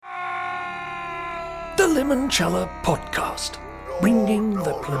Limoncello podcast, wringing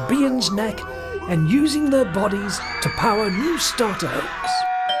the plebeian's neck and using their bodies to power new starter homes.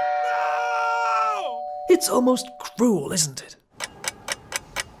 It's almost cruel, isn't it?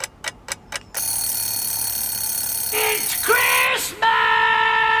 It's Christmas!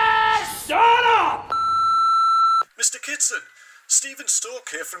 Shut up! Mr. Kitson, Stephen Stork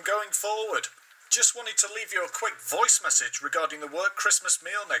here from Going Forward. Just wanted to leave you a quick voice message regarding the work Christmas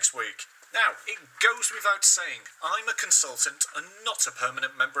meal next week. Now, it goes without saying, I'm a consultant and not a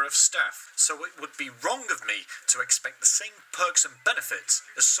permanent member of staff, so it would be wrong of me to expect the same perks and benefits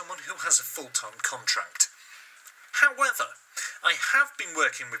as someone who has a full-time contract. However, I have been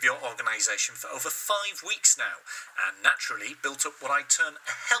working with your organisation for over 5 weeks now, and naturally built up what I term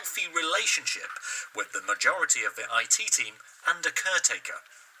a healthy relationship with the majority of the IT team and a caretaker.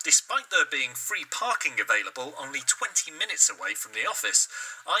 Despite there being free parking available only 20 minutes away from the office,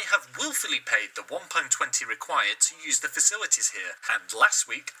 I have willfully paid the £1.20 required to use the facilities here, and last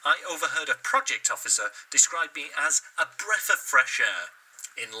week I overheard a project officer describe me as a breath of fresh air.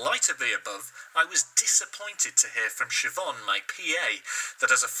 In light of the above, I was disappointed to hear from Siobhan, my PA, that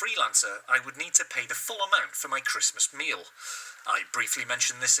as a freelancer I would need to pay the full amount for my Christmas meal. I briefly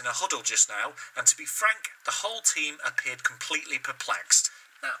mentioned this in a huddle just now, and to be frank, the whole team appeared completely perplexed.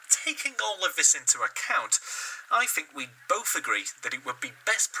 Now, taking all of this into account, I think we'd both agree that it would be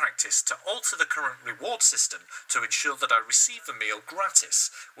best practice to alter the current reward system to ensure that I receive the meal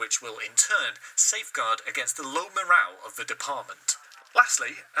gratis, which will in turn safeguard against the low morale of the department.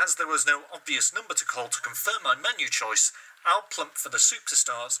 Lastly, as there was no obvious number to call to confirm my menu choice, I'll plump for the soup to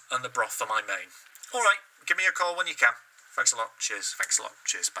start and the broth for my main. Alright, give me a call when you can. Thanks a lot, cheers, thanks a lot,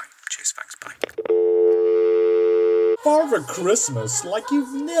 cheers, bye, cheers, thanks, bye. Father Christmas like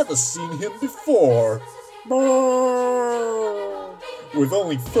you've never seen him before. With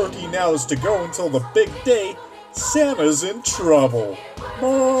only 13 hours to go until the big day, Santa's in trouble.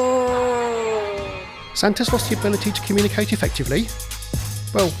 Santa's lost the ability to communicate effectively?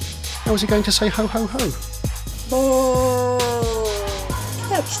 Well, how is he going to say ho ho ho?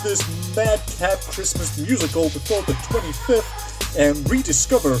 Catch this madcap Christmas musical before the 25th and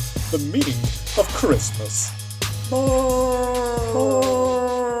rediscover the meaning of Christmas.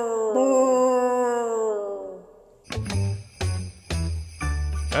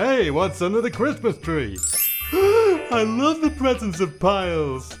 Hey, what's under the Christmas tree? I love the presents of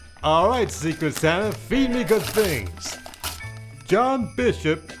piles. Alright, Secret Santa, feed me good things. John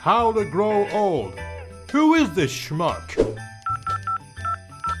Bishop, How to Grow Old. Who is this schmuck?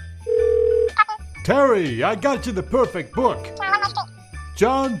 Terry, I got you the perfect book.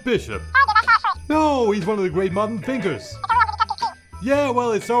 John Bishop. No, he's one of the great modern thinkers. Yeah,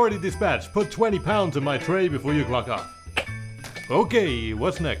 well, it's already dispatched. Put 20 pounds in my tray before you clock off. Okay,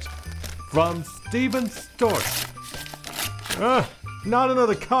 what's next? From Stephen Stork. Not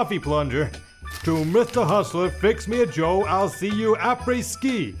another coffee plunger. To Mr. Hustler, fix me a Joe, I'll see you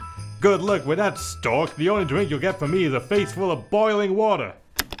après-ski. Good luck with that, Stork. The only drink you'll get from me is a face full of boiling water.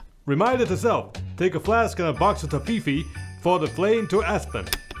 Reminder to self, take a flask and a box of Tafifi for the flame to Aspen.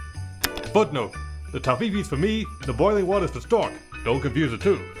 Footnote, the Tafifi's for me, the boiling water's for Stork. Don't confuse the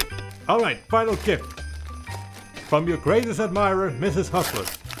two. Alright, final gift. From your greatest admirer, Mrs. Hustler.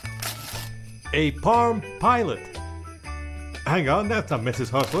 A Palm Pilot. Hang on, that's not Mrs.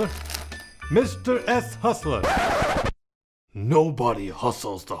 Hustler. Mr. S. Hustler. Nobody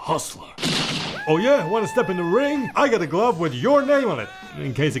hustles the hustler. Oh yeah, want to step in the ring? I got a glove with your name on it,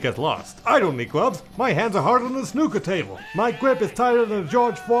 in case it gets lost. I don't need gloves. My hands are harder than a snooker table. My grip is tighter than a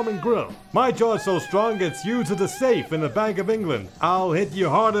George Foreman grill. My jaw's so strong it's you to the safe in the Bank of England. I'll hit you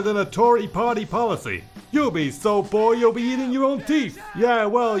harder than a Tory party policy. You'll be so poor you'll be eating your own teeth. Yeah,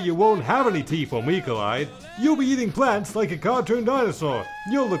 well, you won't have any teeth when we collide. You'll be eating plants like a cartoon dinosaur.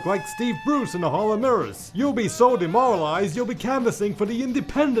 You'll look like Steve Bruce in the Hall of Mirrors. You'll be so demoralized you'll be canvassing for the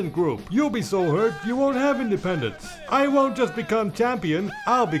independent group. You'll be so hurt you won't have independence. I won't just become champion,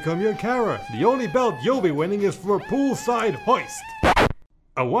 I'll become your carer. The only belt you'll be winning is for a poolside hoist.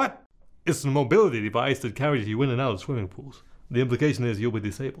 A what? It's a mobility device that carries you in and out of swimming pools. The implication is you'll be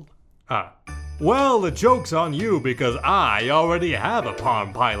disabled. Ah. Well, the joke's on you because I already have a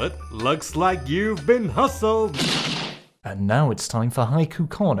Palm Pilot. Looks like you've been hustled. And now it's time for Haiku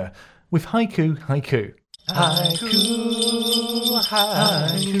Corner with Haiku Haiku. Haiku,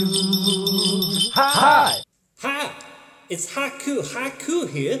 haiku, hi! Hi, it's Haiku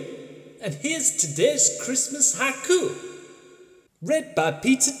here, and here's today's Christmas haiku, read by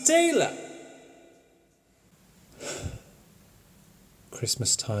Peter Taylor.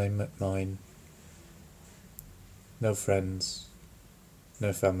 Christmas time at mine. No friends,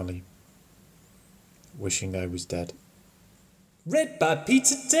 no family. wishing I was dead. Read by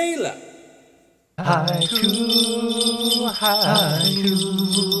Peter Taylor. Haiku, haiku,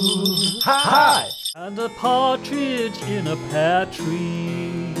 hi. And a partridge in a pear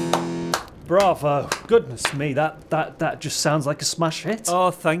tree. Bravo! Goodness me, that just sounds like a smash hit.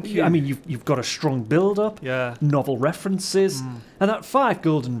 Oh, thank you. I mean, you've got a strong build-up, Yeah. novel references, and that 5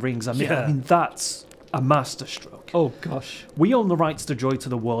 golden rings. I mean, that's a masterstroke. Oh gosh. We own the rights to Joy to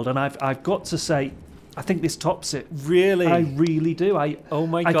the World, and I've got to say, I think this tops it. Really? I really do. Oh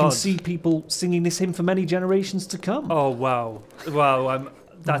my I God. can see people singing this hymn for many generations to come. Oh wow. Wow.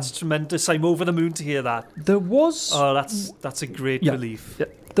 That's tremendous. I'm over the moon to hear that. There was. Oh, that's a great relief. Yeah,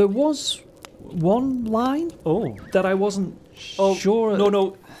 there was one line that I wasn't sure.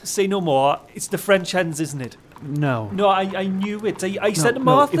 No, say no more. It's the French hens, isn't it? No. No, I knew it. I said to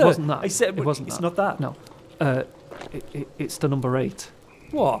Martha. it wasn't that. I said it wasn't. It's that. not that. No. It's the number 8.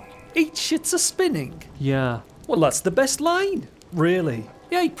 What? 8 shits are spinning. Yeah. Well, that's the best line. Really?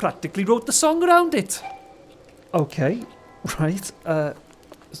 Yeah, he practically wrote the song around it. Okay. Right.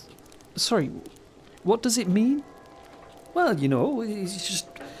 Sorry. What does it mean? Well, you know, it's just.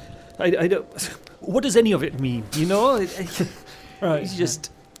 I don't. What does any of it mean? You know, Right. it's just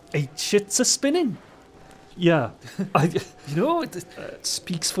 8 shits are spinning. Yeah. You know, it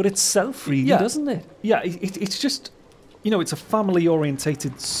speaks for itself, really, doesn't it? Yeah. It's just. It's a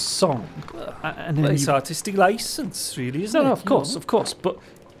family-orientated song. And then It's artistic license, really, isn't it? No, of course. But,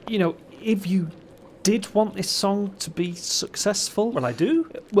 if you did want this song to be successful... Well, I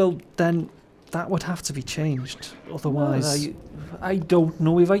do. Well, then that would have to be changed. Otherwise... Well, I don't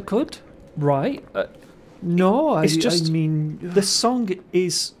know if I could. Right? No, I mean... The song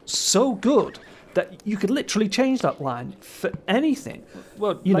is so good that you could literally change that line for anything.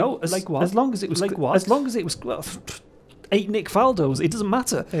 Well, like what? As long as it was... Like what? As long as it was... Well, 8 Nick Faldos, it doesn't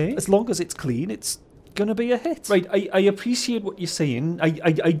matter. Eh? As long as it's clean, it's going to be a hit. Right, I appreciate what you're saying.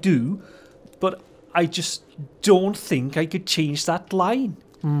 I do. But I just don't think I could change that line.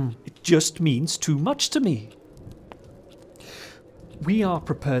 It just means too much to me. We are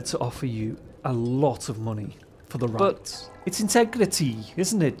prepared to offer you a lot of money for the rights. But it's integrity,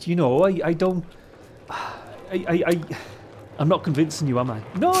 isn't it? I don't... I'm not convincing you, am I?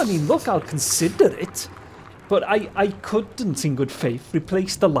 No, I mean, look, I'll consider it. But I couldn't, in good faith,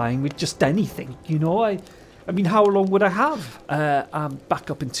 replace the line with just anything, I mean, how long would I have? I'm back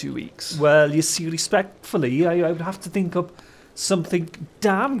up in 2 weeks. Well, you see, respectfully, I would have to think up something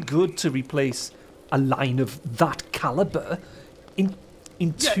damn good to replace a line of that calibre in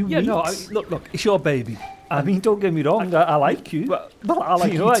 2 weeks. No, look, it's your baby. I mean, don't get me wrong, I like you. Well, I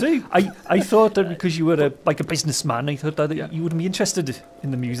like you too. I thought that because you were a businessman, I thought that you wouldn't be interested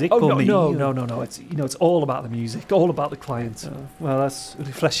in the music. Oh, me. No. It's all about the music, all about the clients. Well, that's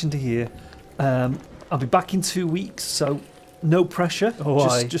refreshing to hear. I'll be back in 2 weeks, so no pressure.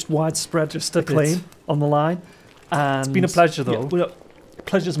 Just widespread acclaim on the line. And it's been a pleasure, though.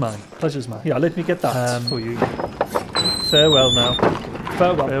 Pleasure's mine. Yeah, let me get that for you. Farewell now.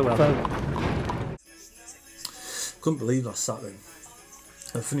 Farewell. Couldn't believe last Saturday.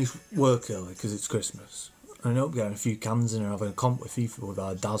 I finished work early because it's Christmas. I ended up getting a few cans in and having a comp with FIFA with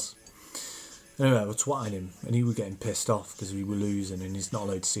our Daz. Anyway, I was twatting him and he was getting pissed off because we were losing and he's not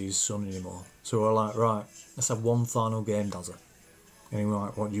allowed to see his son anymore. So we were like, right, let's have one final game, Dazza. And he was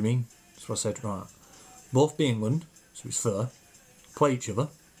like, what do you mean? So I said, right, both be England, so it's fair, play each other,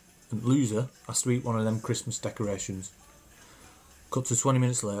 and the loser has to eat one of them Christmas decorations. Cut to 20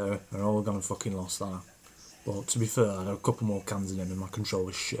 minutes later and all gone and fucking lost that. But to be fair, I had a couple more cans in him and my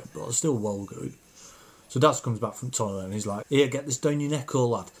controller's shit, but I was still well good. So Daz comes back from the toilet and he's like, here, get this down your neck,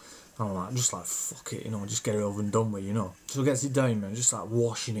 old lad. And I'm just like, fuck it, just get it over and done with, So he gets it down, man, just like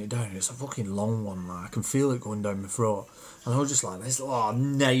washing it down. It's a fucking long one, man. I can feel it going down my throat. And I was just like, oh,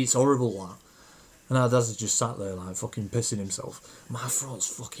 nay, it's horrible, that. And now Daz is just sat there, like, fucking pissing himself. My throat's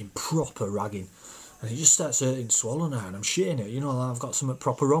fucking proper ragging. And it just starts hurting to swallow now, and I'm shitting it, like I've got something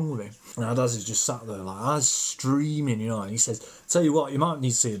proper wrong with me. And our Daz is just sat there, like, eyes streaming, and he says, tell you what, you might need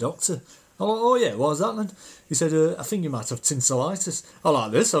to see a doctor. I'm like, oh yeah, what was that then? He said, I think you might have tonsillitis. I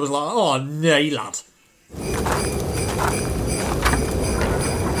like this. I was like, oh, nay, lad.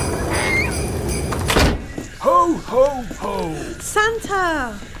 Ho, ho, ho!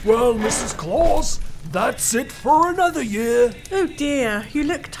 Santa! Well, Mrs. Claus, that's it for another year. Oh dear, you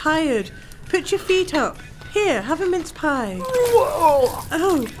look tired. Put your feet up. Here, have a mince pie. Whoa.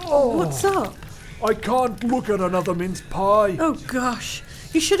 Oh, what's up? I can't look at another mince pie. Oh gosh,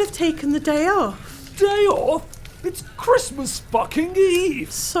 you should have taken the day off. Day off? It's Christmas fucking Eve.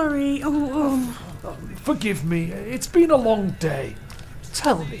 Sorry, Forgive me, it's been a long day.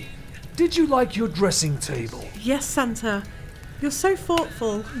 Tell me, did you like your dressing table? Yes, Santa. You're so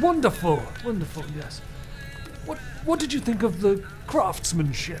thoughtful. Wonderful, wonderful, yes. What did you think of the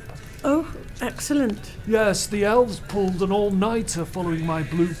craftsmanship? Oh, excellent. Yes, the elves pulled an all-nighter following my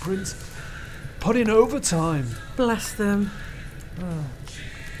blueprints. Put in overtime. Bless them.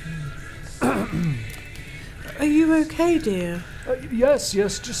 Are you okay, dear? Yes,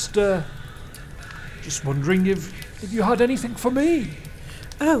 just wondering if you had anything for me.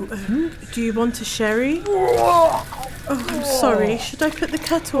 Oh, do you want a sherry? Oh, I'm sorry. Should I put the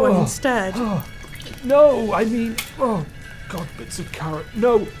kettle on instead? No, I mean, God, bits of carrot.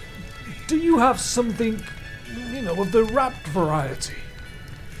 No, do you have something, of the wrapped variety?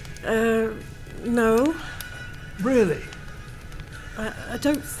 No. Really? I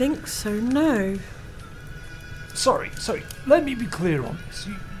don't think so, no. Sorry, let me be clear on this.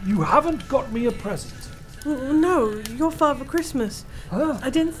 You haven't got me a present. No, your Father Christmas. Huh?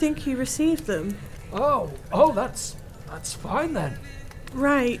 I didn't think you received them. Oh, that's fine then.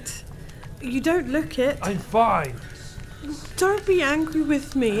 Right. You don't look it. I'm fine. Don't be angry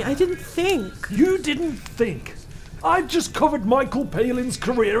with me. I didn't think. You didn't think? I've just covered Michael Palin's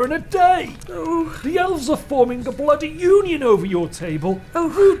career in a day. Oh. The elves are forming a bloody union over your table. Oh.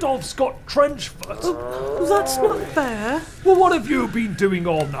 Rudolph's got trench foot. Oh, that's not fair. Well, what have you been doing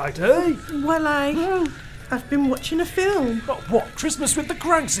all night, eh? Well, I've been watching a film. What, Christmas with the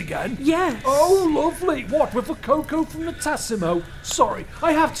Cranks again? Yes. Oh, lovely. What, with the Coco from the Tassimo? Sorry,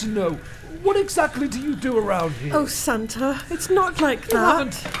 I have to know. What exactly do you do around here? Oh, Santa, it's not like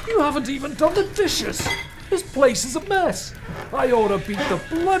that. You haven't even done the dishes. This place is a mess. I ought to beat the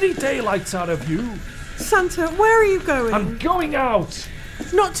bloody daylights out of you. Santa, where are you going? I'm going out.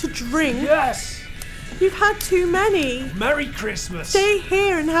 Not to drink? Yes. You've had too many. Merry Christmas. Stay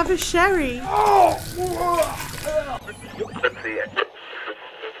here and have a sherry. Oh!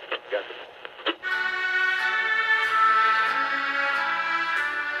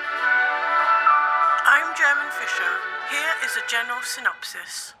 I'm German Fisher. Here is a general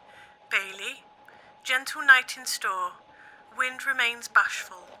synopsis. Bailey. Gentle night in store. Wind remains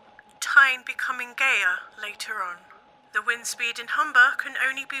bashful. Tyne becoming gayer later on. The wind speed in Humber can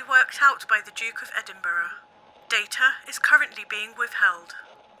only be worked out by the Duke of Edinburgh. Data is currently being withheld.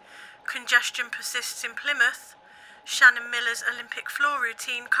 Congestion persists in Plymouth. Shannon Miller's Olympic floor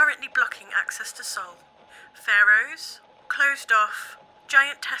routine currently blocking access to Seoul. Faroes, closed off.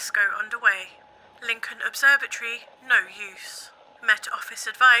 Giant Tesco underway. Lincoln Observatory, no use. Met Office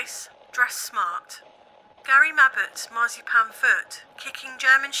advice, dress smart. Gary Mabbutt, Marzipan Foot, kicking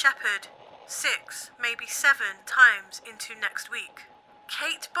German Shepherd 6, maybe 7 times into next week.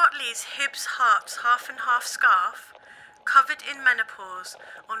 Kate Botley's Hibbs Hart's half and half scarf, covered in menopause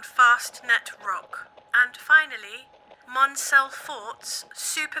on fast net rock. And finally, Monsell Fort's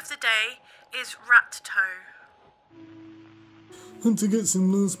soup of the day is rat toe. Had to get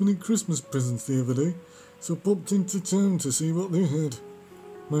some last minute Christmas presents the other day, so popped into town to see what they had.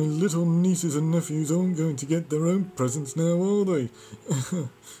 My little nieces and nephews aren't going to get their own presents now, are they?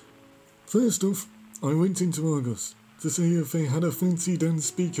 First off, I went into Argos to see if they had a Fancy Dan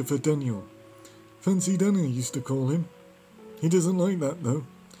speaker for Daniel. Fancy Dan, I used to call him. He doesn't like that, though.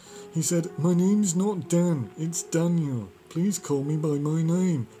 He said, "My name's not Dan, it's Daniel. Please call me by my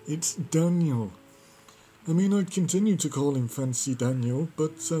name. It's Daniel." I mean, I'd continue to call him Fancy Daniel,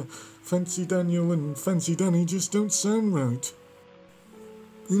 but Fancy Daniel and Fancy Danny just don't sound right.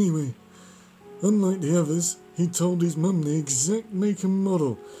 Anyway, unlike the others, he told his mum the exact make and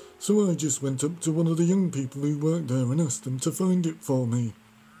model, so I just went up to one of the young people who worked there and asked them to find it for me.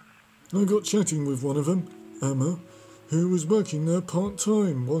 I got chatting with one of them, Emma, who was working there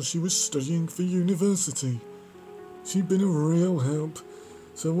part-time while she was studying for university. She'd been a real help,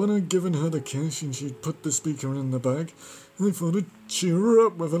 so when I'd given her the cash and she'd put the speaker in the bag, I thought I'd cheer her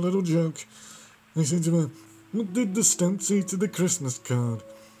up with a little joke. I said to her, "What did the stamp say to the Christmas card?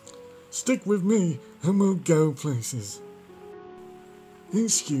 Stick with me and we'll go places."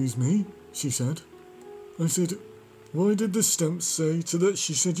 "Excuse me," she said. I said, "Why did the stamp say to that?"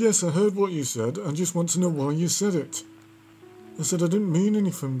 She said, "Yes, I heard what you said. I just want to know why you said it." I said I didn't mean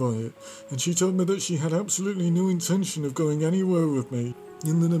anything by it, and she told me that she had absolutely no intention of going anywhere with me,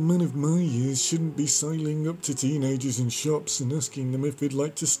 and that a man of my years shouldn't be sidling up to teenagers in shops and asking them if they'd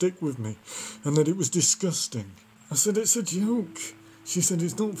like to stick with me, and that it was disgusting. I said it's a joke. She said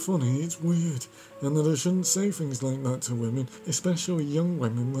it's not funny, it's weird, and that I shouldn't say things like that to women, especially young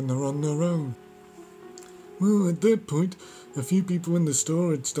women when they're on their own. Well, at that point, a few people in the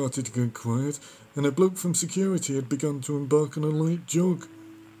store had started to get quiet, and a bloke from security had begun to embark on a light joke.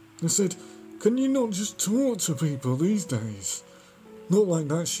 I said, "Can you not just talk to people these days?" Not like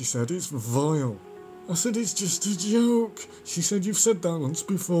that, she said. It's vile. I said, it's just a joke. She said, you've said that once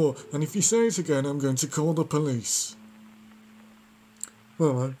before, and if you say it again, I'm going to call the police.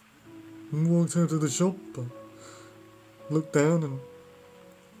 Well, I walked out of the shop, I looked down and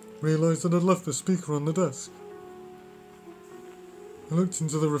realised that I'd left the speaker on the desk. I looked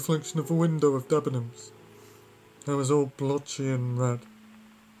into the reflection of a window of Debenhams. I was all blotchy and red.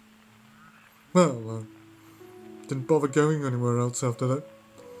 Well, I didn't bother going anywhere else after that.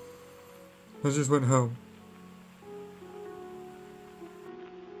 I just went home.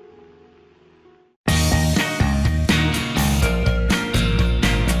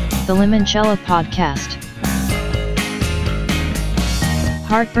 The Limoncello Podcast.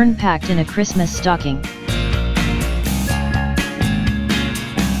 Heartburn packed in a Christmas stocking.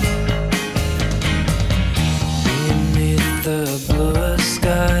 Beneath the bluest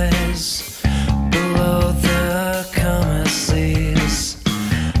skies, below the calmer seas,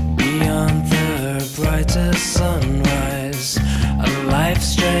 beyond the brightest sunrise, a life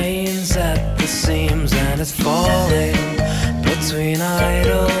strains at the seams and it's falling between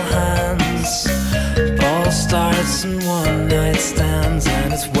idle hands. Ball starts and one night stands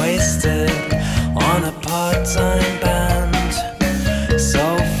and it's wasted on a part-time band,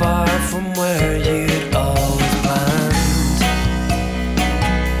 so far from where you'd always planned.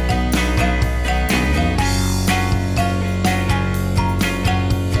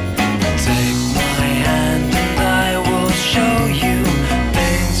 Take my hand and I will show you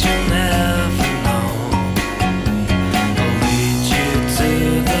things you'll never know. I'll lead you to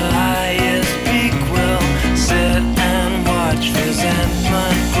the highest peak, we'll sit and watch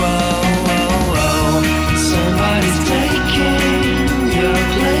resentment grow. Somebody's taking your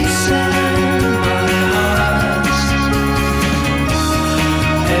place in my heart.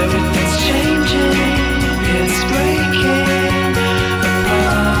 Everything's changing, it's breaking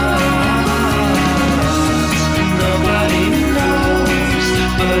apart. Nobody knows,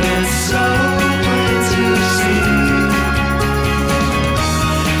 but it's so plain to see.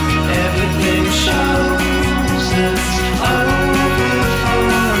 Everything shows it's over for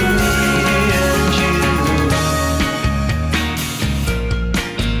me and you.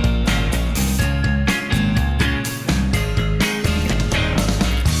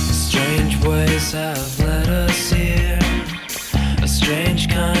 Strange ways have led us here, a strange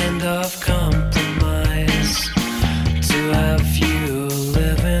kind of compromise, to have you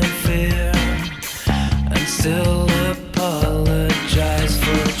live in fear and still apologize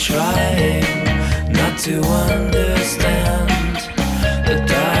for trying not to understand the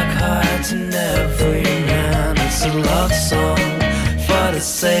dark heart in every man. It's a love song for the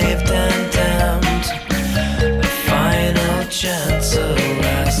saved and damned, a final chance, a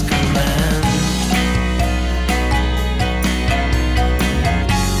last command.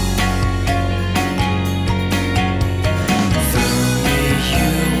 Through me you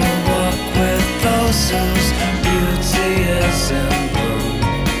will walk with those whose beauty is in bloom.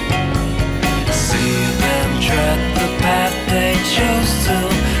 See them tread the path they chose to.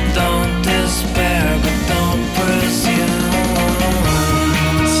 Don't despair, but don't presume.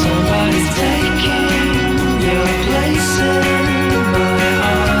 Somebody's taking your place in my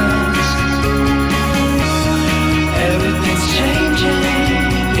heart. Everything's changing,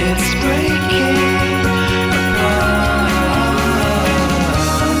 it's breaking apart.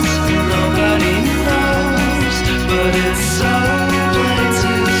 Nobody knows, but it's so plain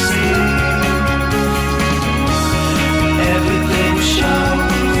to see. Everything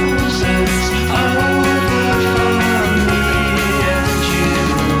shows it's over for me and you.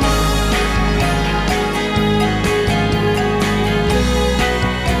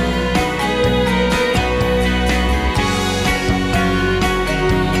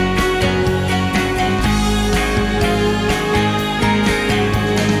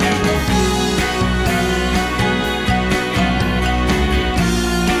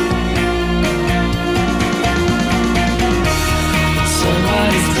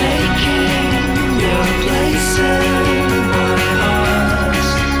 Somebody's taking your place in my heart.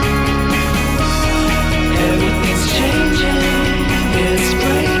 Everything's changing, it's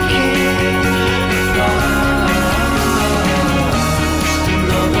breaking apart.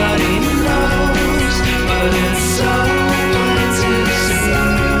 Nobody knows, but it's so plain to see.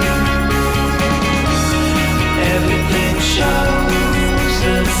 Everything shows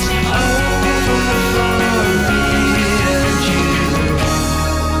it's over for me and you.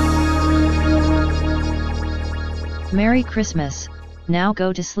 Merry Christmas. Now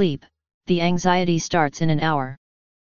go to sleep. The anxiety starts in an hour.